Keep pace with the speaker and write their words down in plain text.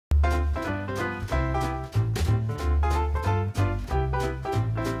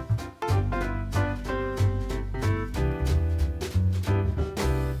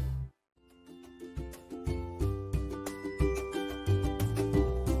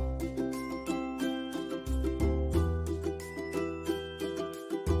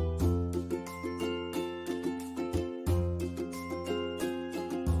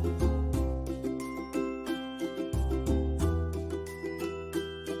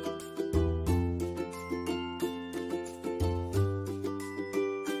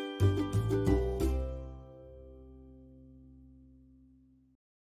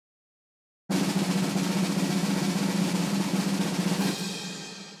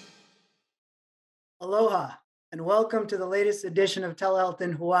Aloha, and welcome to the latest edition of Telehealth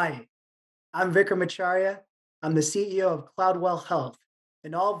in Hawaii. I'm Vikram Acharya. I'm the CEO of Cloudwell Health,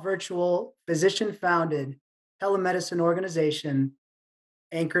 an all virtual, physician founded telemedicine organization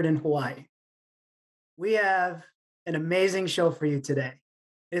anchored in Hawaii. We have an amazing show for you today.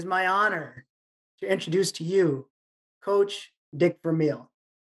 It is my honor to introduce to you Coach Dick Vermeil.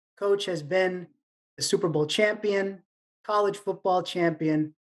 Coach has been a Super Bowl champion, college football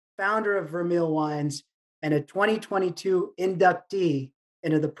champion, founder of Vermeil Wines, and a 2022 inductee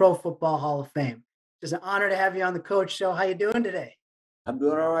into the Pro Football Hall of Fame. It's an honor to have you on the Coach Show. How you doing today? I'm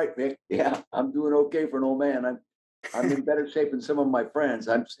doing all right, Vic. Yeah, I'm doing okay for an old man. I'm in better shape than some of my friends.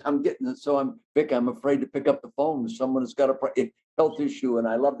 I'm getting so I'm Vic. I'm afraid to pick up the phone. Someone's got a health issue, and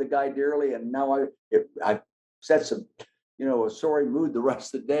I love the guy dearly. And now I set some, a sorry mood the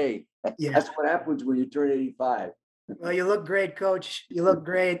rest of the day. Yeah. That's what happens when you turn 85. Well, you look great, Coach. You look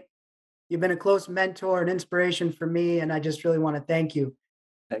great. You've been a close mentor and inspiration for me, and I just really want to thank you.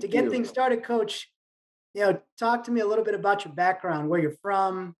 Thank To get you. things started, Coach, talk to me a little bit about your background, where you're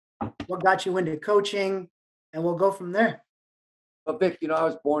from, what got you into coaching, and we'll go from there. Well, Vic, I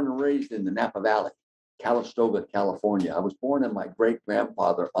was born and raised in the Napa Valley, Calistoga, California. I was born in my great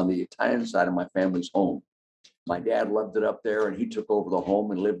grandfather on the Italian side of my family's home. My dad loved it up there, and he took over the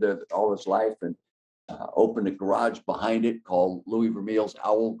home and lived there all his life, and opened a garage behind it called Louis Vermeil's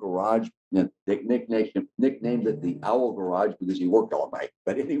Owl Garage. And they nicknamed it the Owl Garage because he worked all night.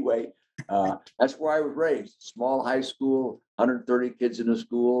 But anyway, that's where I was raised. Small high school, 130 kids in the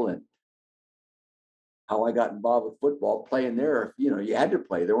school, and how I got involved with football, playing there. You had to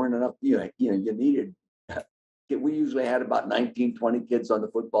play. There weren't enough. You needed. We usually had about 19, 20 kids on the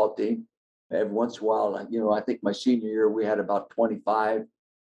football team. Every once in a while, I think my senior year we had about 25.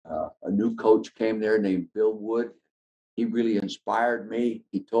 A new coach came there named Bill Wood. He really inspired me.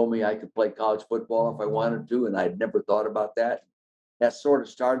 He told me I could play college football if I wanted to, and I'd never thought about that. That sort of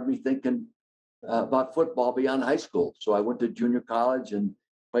started me thinking about football beyond high school. So I went to junior college and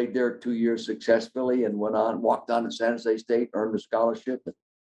played there 2 years successfully, and walked on to San Jose State, earned a scholarship,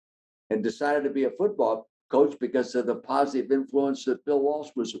 and decided to be a football coach because of the positive influence that Bill Walsh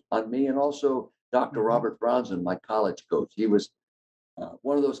was on me, and also Dr. Robert Bronson, my college coach. He was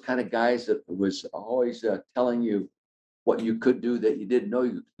one of those kind of guys that was always telling you what you could do that you didn't know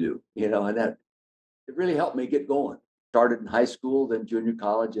you could do, and that it really helped me get going. Started in high school, then junior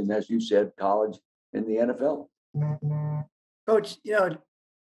college, and as you said, college in the NFL. Coach,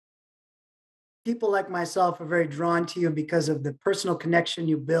 people like myself are very drawn to you because of the personal connection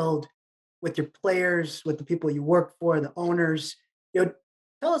you build with your players, with the people you work for, the owners. Tell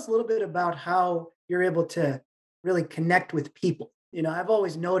us a little bit about how you're able to really connect with people. I've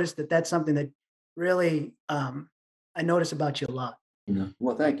always noticed that that's something that really I notice about you a lot.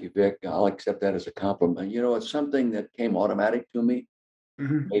 Well, thank you, Vic. I'll accept that as a compliment. It's something that came automatic to me,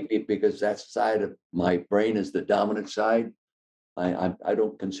 Mhm. maybe because that side of my brain is the dominant side. I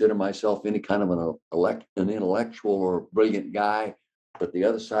don't consider myself any kind of an intellectual or brilliant guy, but the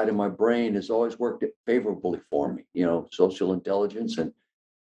other side of my brain has always worked favorably for me. Social intelligence, and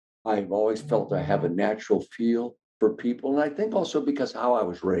I've always felt I have a natural feel for people, and I think also because how I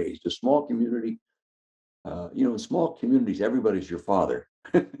was raised, a small community. In small communities, everybody's your father.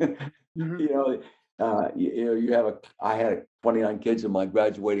 Mhm. you know, I had 29 kids in my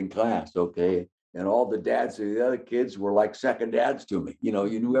graduating class, okay, and all the dads of the other kids were like second dads to me. You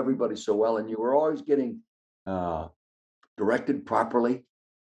knew everybody so well, and you were always getting uh, directed properly,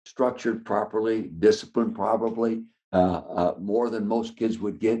 structured properly, disciplined probably more than most kids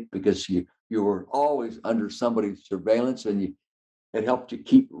would get because you were always under somebody's surveillance, and it helped you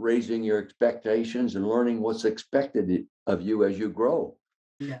keep raising your expectations and learning what's expected of you as you grow.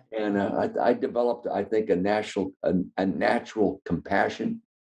 Yeah. And I developed, I think, a natural compassion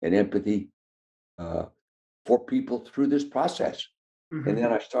and empathy uh, for people through this process. And Mhm.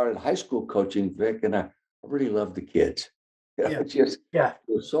 then I started high school coaching, Vic, and I really loved the kids. Yeah. It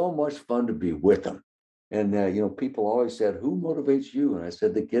was so much fun to be with them. And people always said, "Who motivates you?" And I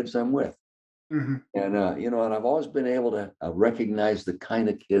said, "The kids I'm with." Mhm. And I've always been able to recognize the kind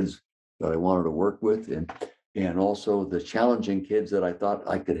of kids that I wanted to work with, and also the challenging kids that I thought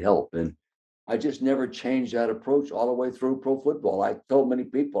I could help. And I just never changed that approach all the way through pro football. I told many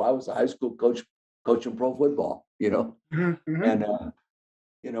people I was a high school coach coaching pro football, Mhm. Mhm. and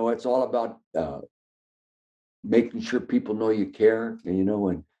it's all about making sure people know you care,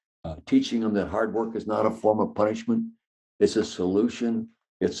 and teaching them that hard work is not a form of punishment. It's a solution.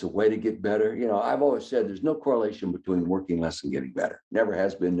 It's a way to get better. I've always said there's no correlation between working less and getting better. Never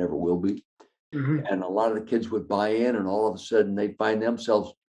has been, never will be. Mhm. And a lot of the kids would buy in, and all of a sudden they find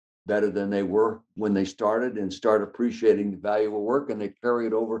themselves better than they were when they started and start appreciating the value of work, and they carry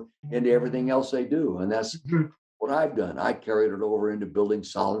it over into everything else they do. And that's Mhm. what I've done. I carried it over into building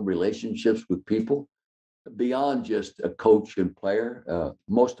solid relationships with people beyond just a coach and player.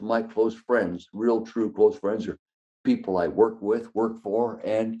 Most of my close friends, real true close friends, are people I work with, work for,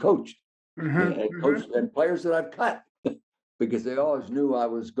 and coached, Mhm. and Mhm. coached and players that I've cut because they always knew I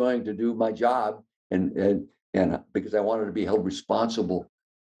was going to do my job, and because I wanted to be held responsible.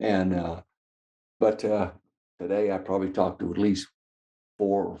 And but today I probably talked to at least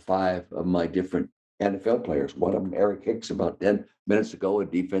 4 or 5 of my different NFL players. One of them, Eric Hicks, about 10 minutes ago, a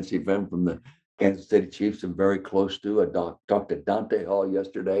defensive end from the Kansas City Chiefs, I'm very close to. Talked to Dante Hall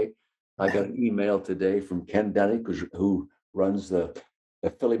yesterday. I got an email today from Ken Dunnick, who runs the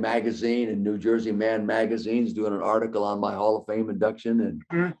Philly Magazine and New Jersey Man magazines, doing an article on my Hall of Fame induction. And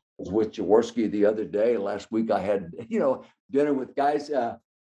Mhm. I was with Jaworski the other day. Last week I had, dinner with guys.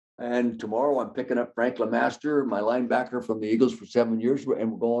 And tomorrow I'm picking up Frank LeMaster, my linebacker from the Eagles for 7 years,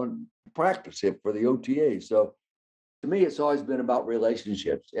 and we're going to practice him for the OTA. So to me, it's always been about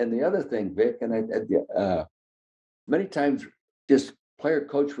relationships. And the other thing, Vic, many times just player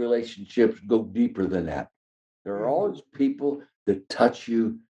coach relationships go deeper than that. There are Mhm. always people that touch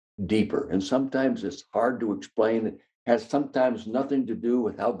you deeper. And sometimes it's hard to explain. It has sometimes nothing to do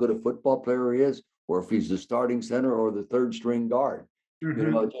with how good a football player he is, or if he's the starting center or the third string guard.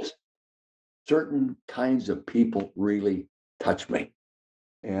 Mhm. Just certain kinds of people really touch me.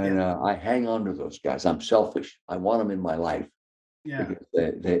 Yeah. And I hang on to those guys. I'm selfish. I want them in my life Yeah. because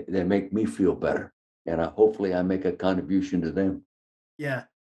they make me feel better. And hopefully I make a contribution to them. Yeah.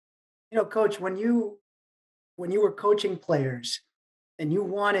 Coach, when you were coaching players and you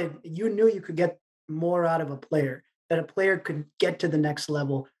knew you could get more out of a player, that a player could get to the next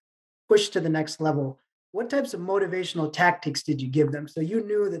level, push to the next level. What types of motivational tactics did you give them? So you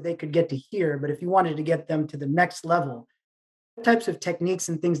knew that they could get to here, but if you wanted to get them to the next level, what types of techniques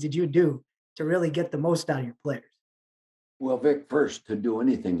and things did you do to really get the most out of your players? Well, Vic, first, to do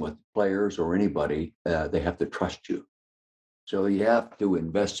anything with players or anybody, they have to trust you. So you have to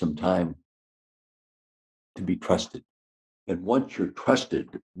invest some time to be trusted. And once you're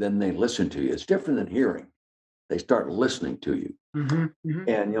trusted, then they listen to you. It's different than hearing. They start listening to you. Mhm, mhm.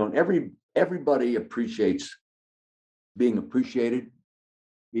 And everybody appreciates being appreciated,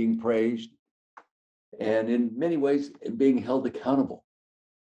 being praised, and in many ways being held accountable.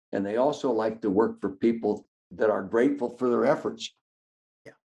 And they also like to work for people that are grateful for their efforts.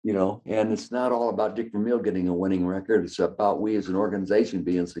 Yeah. And it's not all about Dick Vermeil getting a winning record. It's about we as an organization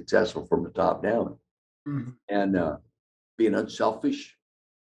being successful from the top down, Mhm, and being unselfish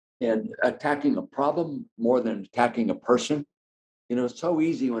and attacking a problem more than attacking a person. It's so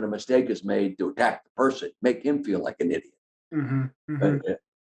easy when a mistake is made to attack the person, make him feel like an idiot. mhm, But, mhm,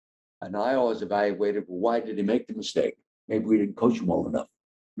 and I always evaluated, well, why did he make the mistake? Maybe we didn't coach him well enough.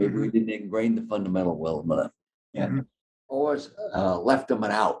 Maybe we mhm, didn't ingrain the fundamental well enough. And mhm, always left them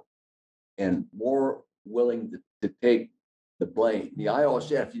an out and more willing to take the blame. I always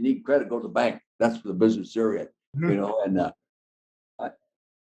said, if you need credit, go to the bank. That's the business they're in, mhm. and uh,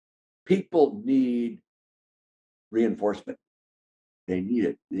 people need reinforcement. They need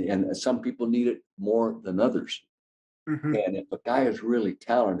it. And some people need it more than others. Mhm. And if a guy is really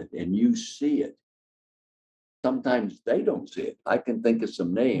talented and you see it, sometimes they don't see it. I can think of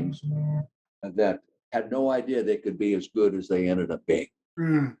some names that had no idea they could be as good as they ended up being.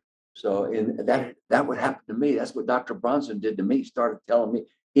 Mm. So in that would happen to me. That's what Dr. Bronson did to me. He started telling me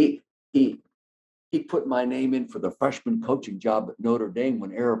he he he put my name in for the freshman coaching job at Notre Dame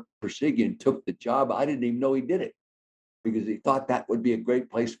when Eric Persigian took the job. I didn't even know he did it because he thought that would be a great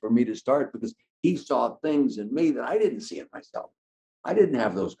place for me to start because he saw things in me that I didn't see in myself. I didn't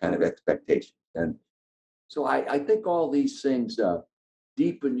have those kind of expectations. And so I think all these things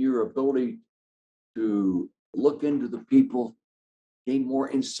deepen your ability to look into the people, gain more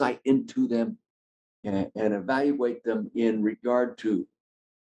insight into them, and evaluate them in regard to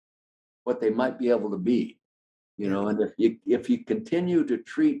what they might be able to be. Yeah. And if you continue to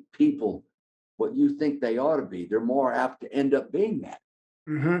treat people what you think they ought to be, they're more apt to end up being that.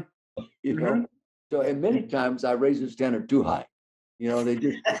 Mhm, You know, mhm. so and many times I raise the standard too high. They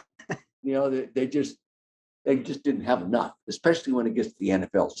just they just didn't have enough, especially when it gets to the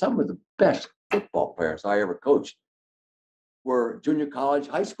NFL. Some of the best football players I ever coached were junior college,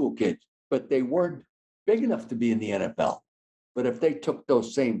 high school kids, but they weren't big enough to be in the NFL. But if they took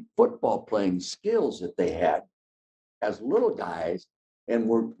those same football playing skills that they had as little guys and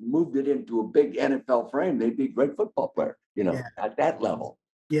were moved it into a big NFL frame, they'd be a great football player, Yeah, at that level.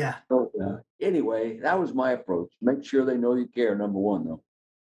 yeah. So anyway, that was my approach. Make sure they know you care, number one, though.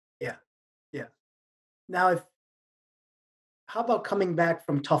 Yeah. Yeah. Now, if how about coming back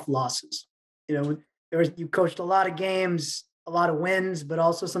from tough losses? You coached a lot of games, a lot of wins, but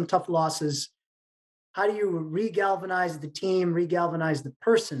also some tough losses. How do you re-galvanize the team, re-galvanize the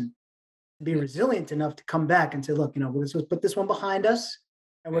person to be Yeah. resilient enough to come back and say, look, let's put this one behind us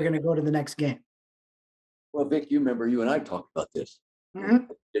and we're Yeah. going to go to the next game? Well, Vic, you remember you and I talked about this. Mhm,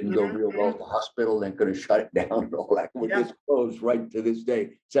 Didn't go mhm, real well mhm. at the hospital. They could have shut it down and all that. We're Yeah, just closed right to this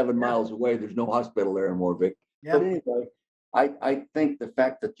day. 7 miles away, there's no hospital there anymore, Vic. But yeah, anyway, I think the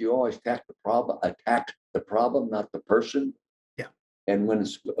fact that you always attack the problem, not the person. yeah. And when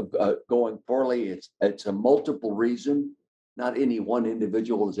it's going poorly, it's a multiple reason. Not any one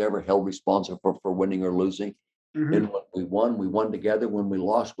individual is ever held responsible for winning or losing. Mhm, And when we won together. When we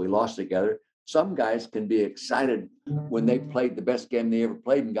lost together. Some guys can be excited when they played the best game they ever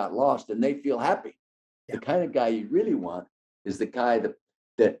played and got lost, and they feel happy. The yeah. kind of guy you really want is the guy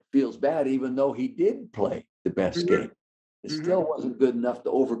that feels bad, even though he did play the best Mhm, game. It mhm. still wasn't good enough to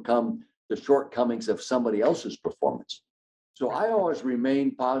overcome the shortcomings of somebody else's performance. So Right. I always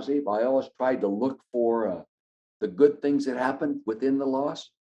remained positive. I always tried to look for the good things that happened within the loss.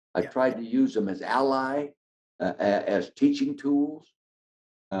 I Yeah, tried to use them as ally, as teaching tools.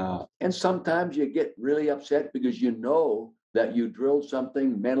 And sometimes you get really upset because you know that you drilled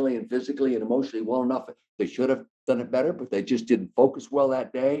something mentally and physically and emotionally well enough. They should have done it better, but they just didn't focus well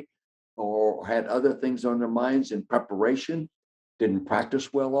that day or had other things on their minds in preparation, didn't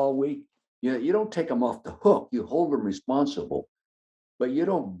practice well all week. You don't take them off the hook. You hold them responsible, but you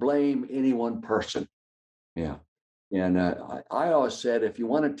don't blame any one person. Yeah. And I always said, if you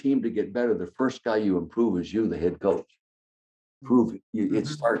want a team to get better, the first guy you improve is you, the head coach. Prove it. It mhm,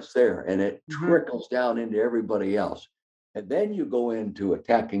 starts there and it mhm. trickles down into everybody else. And then you go into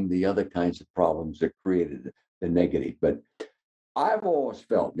attacking the other kinds of problems that created the negative. But I've always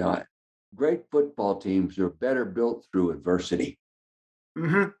felt, great football teams are better built through adversity.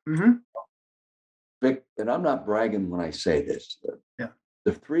 Mhm, mhm. Vic, and I'm not bragging when I say this. Yeah.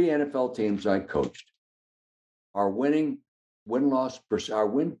 The three NFL teams I coached, our our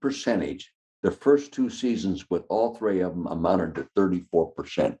win percentage, the first two seasons with all three of them amounted to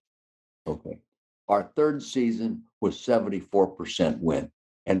 34%. Okay. Our third season was 74% win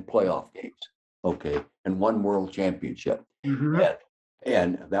and playoff games. Okay. And one world championship. Mhm. And,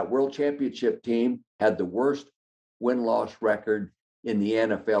 and that world championship team had the worst win-loss record in the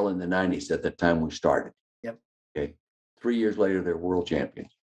NFL in the 90s at the time we started. Yep, Okay. 3 years later, they're world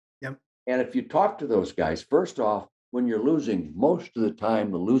champions. yep. And if you talk to those guys, first off, when you're losing, most of the time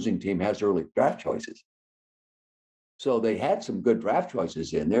the losing team has early draft choices. So they had some good draft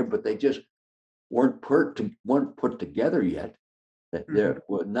choices in there, but they just weren't put together yet. That Mhm. there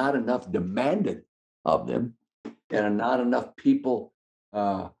were not enough demanded of them, Yeah, and not enough people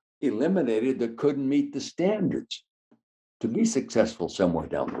eliminated that couldn't meet the standards to be successful somewhere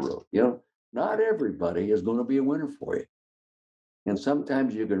down the road. yeah, Not everybody is going to be a winner for you, and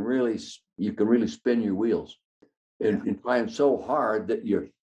sometimes you can really spin your wheels yeah. and trying so hard that you're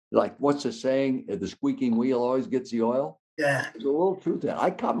like, what's the saying? The squeaking wheel always gets the oil. Yeah. There's a little truth to that.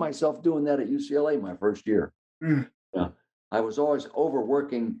 I caught myself doing that at UCLA my first year. Mm. Yeah. I was always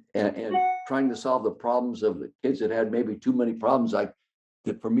overworking and trying to solve the problems of the kids that had maybe too many problems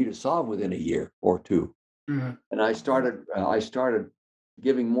for me to solve within a year or two. Mhm. And I started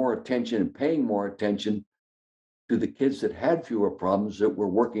giving more attention and paying more attention to the kids that had fewer problems that were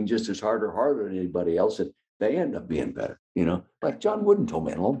working just as hard or harder than anybody else, and they end up being better. Like John Wooden told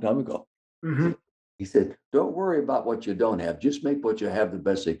me a long time ago. Mhm. He said, "Don't worry about what you don't have. Just make what you have the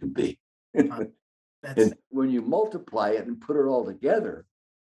best they can be." Uh, That's And when you multiply it and put it all together,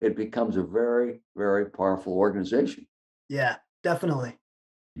 it becomes a very, very powerful organization. yeah, definitely.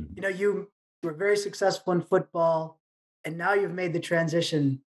 Mhm. You were very successful in football, and now you've made the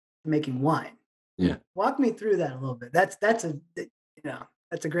transition to making wine. Yeah. Walk me through that a little bit. That's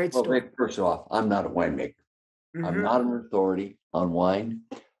a great Well, story. Vic, first off, I'm not a winemaker. I'm Mhm. not an authority on wine.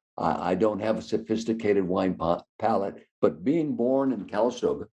 I don't have a sophisticated wine palate, but being born in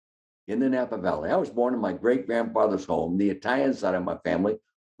Calistoga in the Napa Valley, I was born in my great grandfather's home, the Italian side of my family,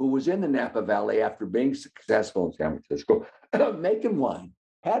 who was in the Napa Valley after being successful in San Francisco, making wine,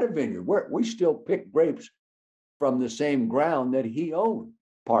 had a vineyard. We still pick grapes from the same ground that he owned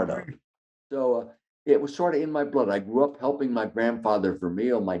part of. Mhm. So it was sort of in my blood. I grew up helping my grandfather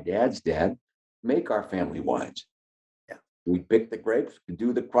Vermeil, my dad's dad, make our family wines. Yeah. We picked the grapes,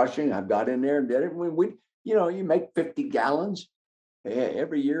 do the crushing. I got in there and did it. You make 50 gallons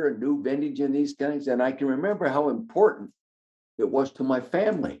every year, a new vintage in these things. And I can remember how important it was to my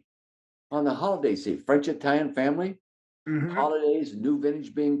family on the holiday season, French Italian family. Hmm. Holidays, new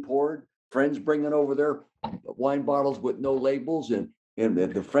vintage being poured, friends bringing over their wine bottles with no labels, and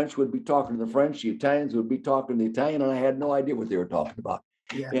the French would be talking to the French, the Italians would be talking to the Italian, and I had no idea what they were talking about.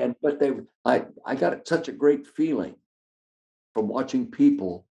 Yeah. And but I got such a great feeling from watching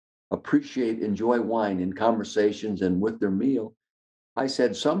people appreciate, enjoy wine in conversations and with their meal. I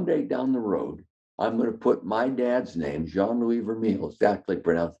said, someday down the road, I'm going to put my dad's name, Jean-Louis Vermeil, it's actually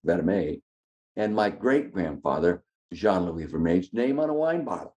pronounced Vermeil, and my great grandfather, Jean-Louis Vermeil's name on a wine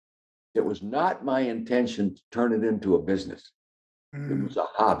bottle. It was not my intention to turn it into a business. It Mm-hmm. was a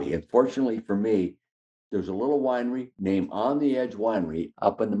hobby. And fortunately for me, there's a little winery named On the Edge Winery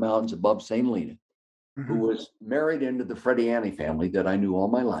up in the mountains above St. Helena, who was married into the Frediani family that I knew all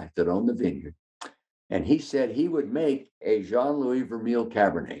my life that owned the vineyard. And he said he would make a Jean-Louis Vermeil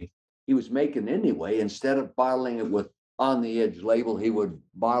Cabernet. He was making anyway, instead of bottling it with On the Edge label, he would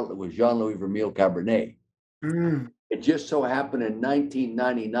bottle it with Jean-Louis Vermeil Cabernet. Mm-hmm. It just so happened in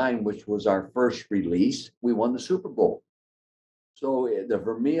 1999, which was our first release, we won the Super Bowl. So the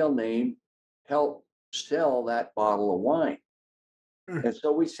Vermeil name helped sell that bottle of wine. And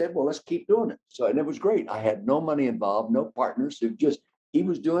so we said, well, let's keep doing it. So, and it was great. I had no money involved, no partners. It just, he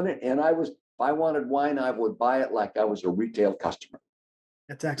was doing it. And if I wanted wine, I would buy it like I was a retail customer.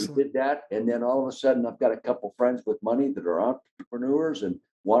 That's We excellent. did that. And then all of a sudden, I've got a couple friends with money that are entrepreneurs and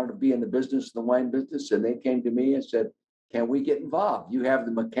wanted to be in the business, the wine business. And they came to me and said, can we get involved? You have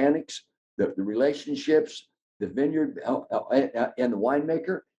the mechanics, the relationships, the vineyard and the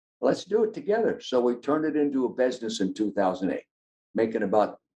winemaker. Let's do it together. So we turned it into a business in 2008, making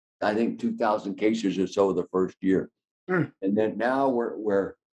about, I think, 2,000 cases or so the first year. Mm. And then now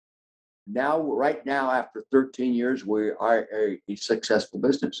we're now, right now, after 13 years, we are a successful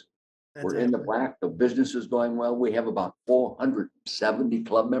business. That's We're in the excellent. black. The business is going well. We have about 470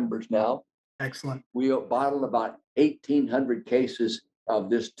 club members now. Excellent. We bottled about 1,800 cases of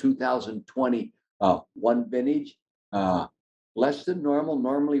this 2020 one vintage. Uh, Less than normal.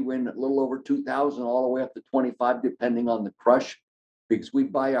 Normally, we're in a little over 2,000, all the way up to 25, depending on the crush, because we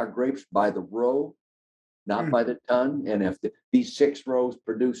buy our grapes by the row, not Mm. by the ton. And if these 6 rows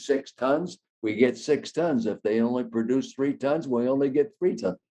produce 6 tons, we get 6 tons. If they only produce 3 tons, we only get 3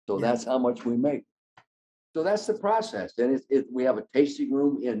 tons. So Yeah. that's how much we make. So that's the process. And we have a tasting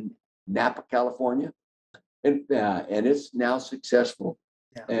room in Napa, California, and it's now successful.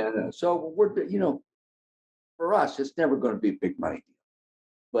 Yeah. And so for us, it's never going to be a big money deal,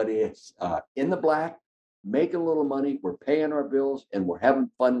 but it's in the black, making a little money. We're paying our bills and we're having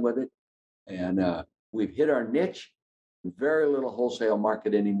fun with it. And we've hit our niche. Very little wholesale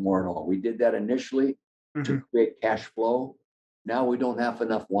market anymore at all. We did that initially to Mhm. create cash flow. Now we don't have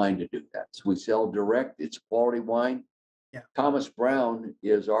enough wine to do that. So we sell direct. It's quality wine. Yeah. Thomas Brown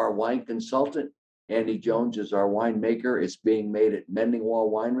is our wine consultant. Andy Jones is our winemaker. It's being made at Mending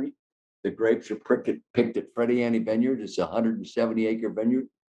Wall Winery. The grapes are picked at Frediani Vineyard. It's a 170-acre vineyard.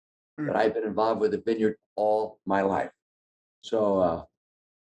 Mm. But I've been involved with the vineyard all my life. So,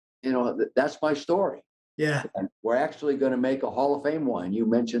 that's my story. Yeah. And we're actually going to make a Hall of Fame wine. You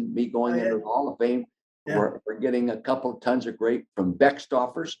mentioned me Oh, going yeah. into the Hall of Fame. Yeah. We're getting a couple of tons of grape from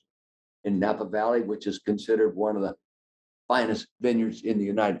Beckstoffers in Napa Valley, which is considered one of the finest vineyards in the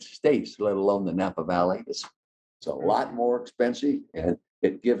United States, let alone the Napa Valley. It's a lot more expensive, and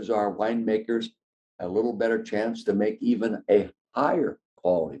it gives our winemakers a little better chance to make even a higher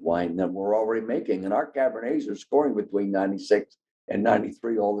quality wine than we're already making. And our Cabernets are scoring between 96 and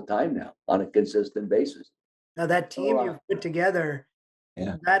 93 all the time now on a consistent basis. Now that So, team you've put together,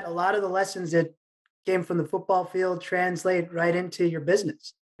 yeah, that a lot of the lessons that came from the football field translate right into your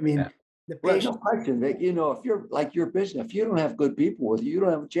business. I yeah. mean, the Well, no patience. question that, if you're like your business, if you don't have good people with you, you don't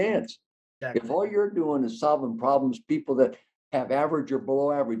have a chance. If Exactly. all you're doing is solving problems, people that have average or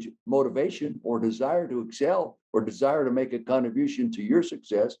below average motivation or desire to excel or desire to make a contribution to your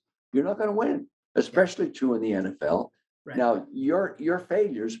success, you're not going to win. Yeah. Especially true in the NFL. Right. Now, your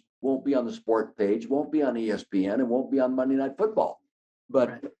failures won't be on the sport page, won't be on ESPN, and won't be on Monday Night Football, but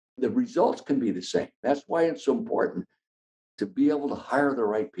Right. the results can be the same. That's why it's so important to be able to hire the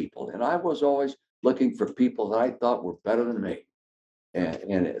right people. And I was always looking for people that I thought were better than me,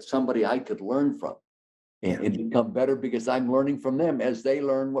 and somebody I could learn from Yeah. and become better, because I'm learning from them as they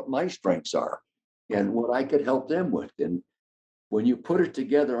learn what my strengths are and what I could help them with. And when you put it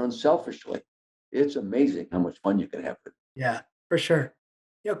together unselfishly, it's amazing how much fun you can have with it. Yeah. For sure.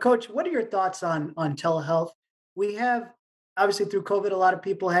 Coach, what are your thoughts on telehealth? We have obviously through COVID, a lot of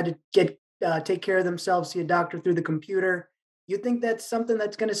people had to take care of themselves, see a doctor through the computer. You think that's something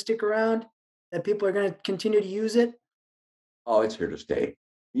that's going to stick around? That people are going to continue to use it? Oh, it's here to stay.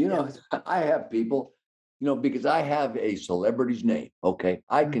 Yeah. I have people because I have a celebrity's name. Okay.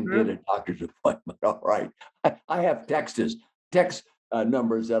 I can get Mhm. a doctor's appointment. All right. I have text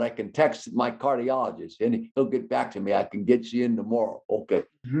numbers that I can text my cardiologist and he'll get back to me. I can get you in tomorrow. Okay.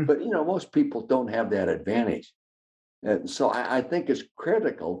 Mhm. But, most people don't have that advantage. And so I think it's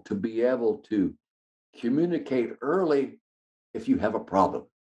critical to be able to communicate early if you have a problem.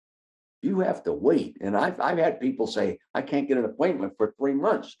 You have to wait. And I've had people say, I can't get an appointment for 3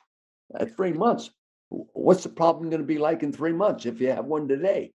 months. At 3 months, what's the problem going to be like in 3 months if you have one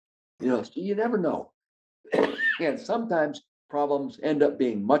today? So you never know. And sometimes problems end up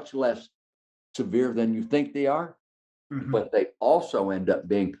being much less severe than you think they are, Mhm. but they also end up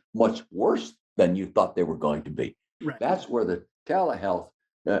being much worse than you thought they were going to be. Right. That's where the telehealth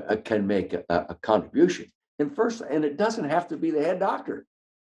can make a contribution. And it doesn't have to be the head doctor.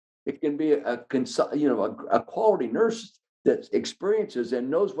 It can be a quality nurse that experiences and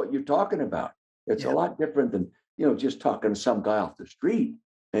knows what you're talking about. It's a Yeah. lot different than just talking to some guy off the street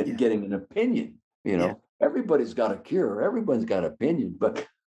and Yeah. getting an opinion. Yeah. Everybody's got a cure, everyone's got an opinion, but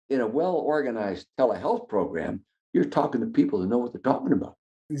in a well-organized telehealth program, you're talking to people that know what they're talking about,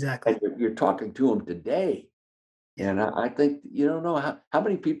 and Exactly. you're talking to them today. Yeah. And I think you don't know how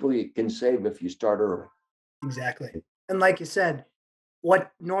many people you can save if you start early. Exactly. And like you said,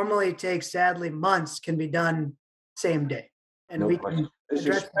 what normally takes sadly months can be done same day, and No we question. can It's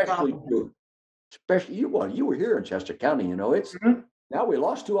address the especially problem. true. Especially you were here in Chester County, it's Mhm. now we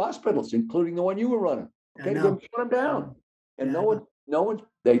lost 2 hospitals, including the one you were running. I Okay, know. then shut them down. And Yeah, I know. no one,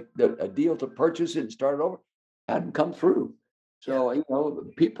 a deal to purchase it and start over hadn't come through. Yeah.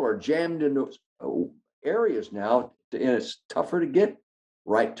 So, people are jammed into areas now, and it's tougher to get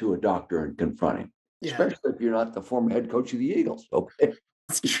right to a doctor and confront him, Yeah. especially if you're not the former head coach of the Eagles. Okay.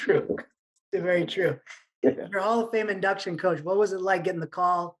 It's true. It's very true. Yeah. Your Hall of Fame induction coach, what was it like getting the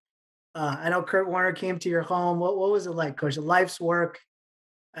call? I know Kurt Warner came to your home. What was it like, coach? Life's work.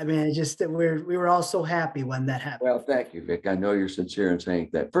 I mean, it just that we were all so happy when that happened. Well, thank you, Vic. I know you're sincere in saying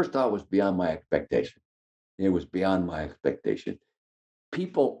that. First off, it was beyond my expectation. It was beyond my expectation.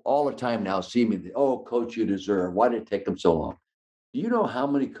 People all the time now see me, oh, coach, you deserve. Why did it take them so long? Do you know how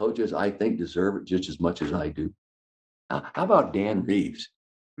many coaches I think deserve it just as much as I do? How about Dan Reeves?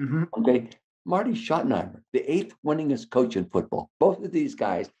 Hmm. Okay. Marty Schottenheimer, the eighth winningest coach in football. Both of these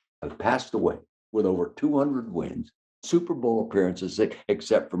guys have passed away with over 200 wins, Super Bowl appearances,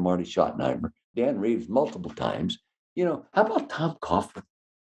 except for Marty Schottenheimer. Dan Reeves, multiple times. How about Tom Coughlin?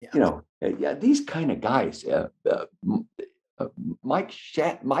 Yeah. Yeah, these kind of guys, uh, Mike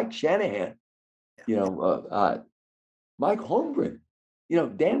Shanahan, you know, Mike Holmgren,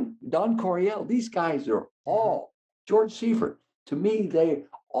 Don Coryell. These guys are Mhm. all George Seifert. To me, they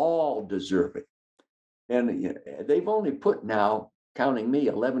all deserve it, and they've only put now, counting me,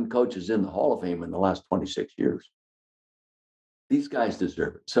 11 coaches in the Hall of Fame in the last 26 years. These guys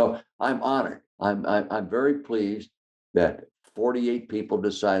deserve it. So I'm honored. I'm very pleased that 48 people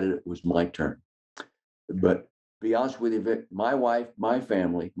decided it was my turn. But to be honest with you, Vic, my wife, my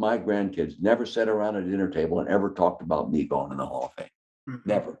family, my grandkids never sat around a dinner table and ever talked about me going in the Hall of Fame. Mhm.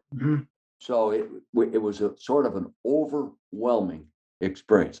 Never. Mhm. So it was a sort of an overwhelming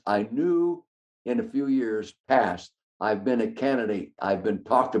experience. I knew in a few years past, I've been a candidate. I've been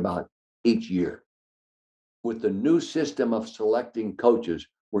talked about each year. With the new system of selecting coaches,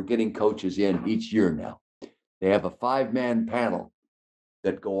 we're getting coaches in each year now. They have a 5-man panel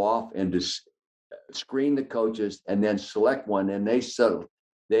that go off and screen the coaches and then select one, and they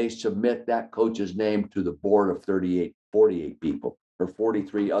submit that coach's name to the board of 48 people, or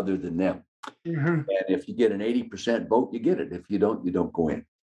 43 other than them. Mhm. And if you get an 80% vote, you get it. If you don't go in.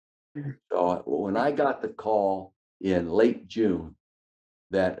 Mhm. So when I got the call in late June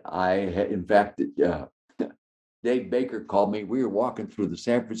that I had, in fact, Dave Baker called me. We were walking through the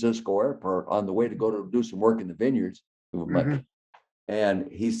San Francisco airport on the way to go to do some work in the vineyards. Mhm.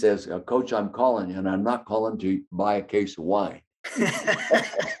 And he says, Coach, I'm calling you, and I'm not calling to buy a case of wine.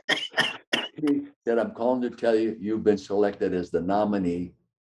 He said, I'm calling to tell you you've been selected as the nominee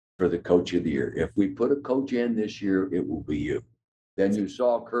for the coach of the year. If we put a coach in this year, it will be you. Then you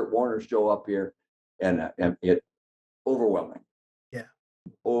saw Kurt Warner show up here, and it overwhelming. Yeah.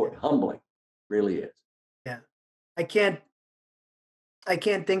 Oh, humbling, really is. Yeah. I can't I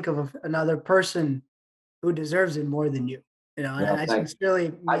can't think of another person who deserves it more than you. And Well, I thanks.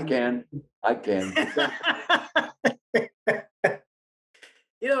 sincerely I mean can. I can. that.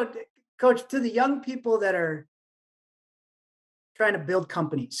 You know, coach, to the young people that are trying to build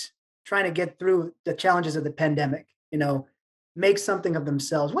companies, trying to get through the challenges of the pandemic, make something of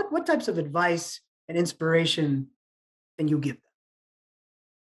themselves. What types of advice and inspiration can you give them?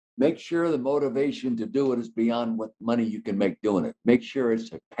 make sure the motivation to do it is beyond what money you can make doing it. Make sure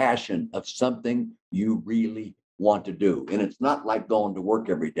it's a passion of something you really want to do. And it's not like going to work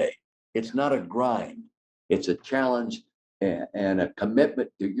every day. It's not a grind. It's a challenge and a commitment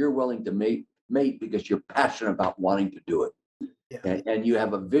that you're willing to make because you're passionate about wanting to do it. Yeah. And you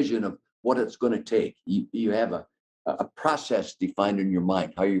have a vision of what it's going to take. You have a process defined in your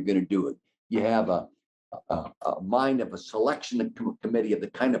mind, how you're going to do it. You have a mind of a selection committee of the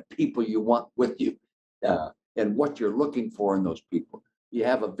kind of people you want with you and what you're looking for in those people. You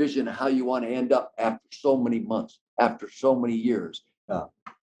have a vision of how you want to end up after so many months, after so many years,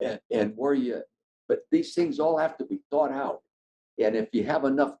 and where you, but these things all have to be thought out. And if you have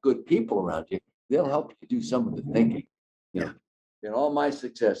enough good people around you, they'll help you do some of the thinking. You know, in all my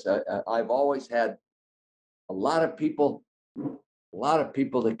success, I've always had a lot of people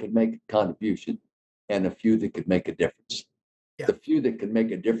that could make a contribution and a few that could make a difference. Yeah. The few that can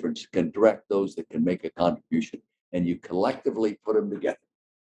make a difference can direct those that can make a contribution, and you collectively put them together.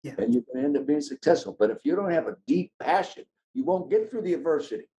 Yeah. And you can end up being successful. But if you don't have a deep passion, you won't get through the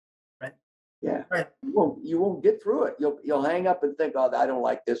adversity. Right. Yeah. Right. You won't get through it. You'll hang up and think, oh, I don't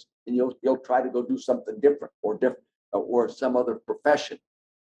like this, and you'll try to go do something different or some other profession.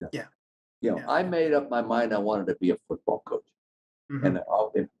 Yeah. I made up my mind I wanted to be a football coach and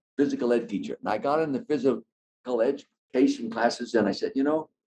a physical ed teacher. And I got in the physical education classes and I said,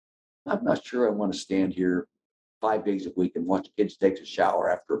 I'm not sure I want to stand here 5 days a week and watch kids take a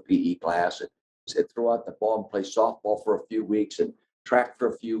shower after a PE class and throw out the ball and play softball for a few weeks and track for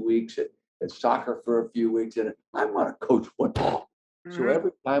a few weeks and soccer for a few weeks. And I want to coach football. So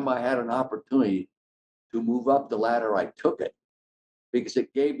every time I had an opportunity to move up the ladder, I took it because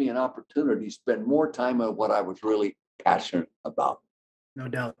it gave me an opportunity to spend more time on what I was really passionate about. No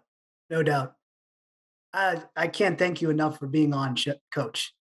doubt. No doubt. I can't thank you enough for being on,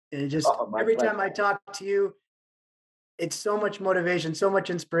 Coach. It just every time I talk to you, it's so much motivation, so much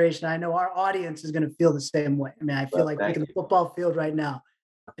inspiration. I know our audience is going to feel the same way. I mean, I feel like picking the football field right now,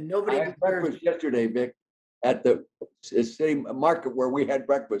 and nobody. I had breakfast yesterday, Vic, at the city market where we had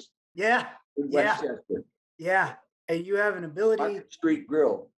breakfast. Yeah, in Westchester. Yeah, and you have an ability. Market Street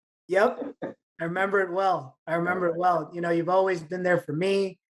Grill. Yep, I remember it well. You've always been there for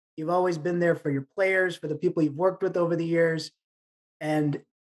me. You've always been there for your players, for the people you've worked with over the years, and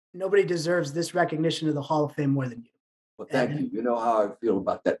nobody deserves this recognition of the Hall of Fame more than you. Well, thank you. You know how I feel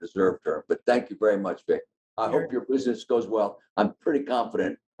about that deserved term, but thank you very much, Vic. I hope your business goes well. I'm pretty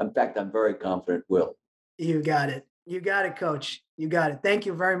confident. In fact, I'm very confident it will. You got it. You got it, Coach. You got it. Thank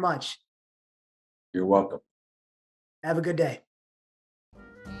you very much. You're welcome. Have a good day.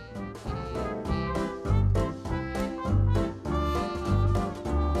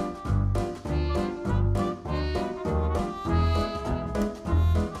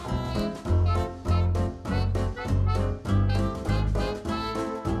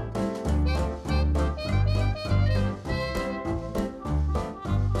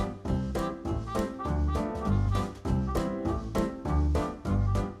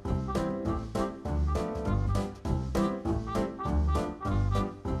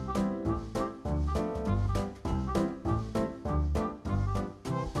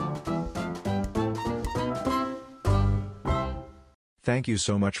 Thank you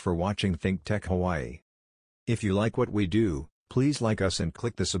so much for watching ThinkTech Hawaii. If you like what we do, please like us and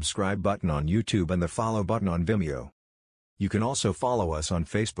click the subscribe button on YouTube and the follow button on Vimeo. You can also follow us on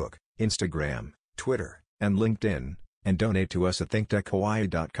Facebook, Instagram, Twitter, and LinkedIn, and donate to us at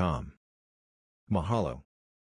thinktechhawaii.com. Mahalo.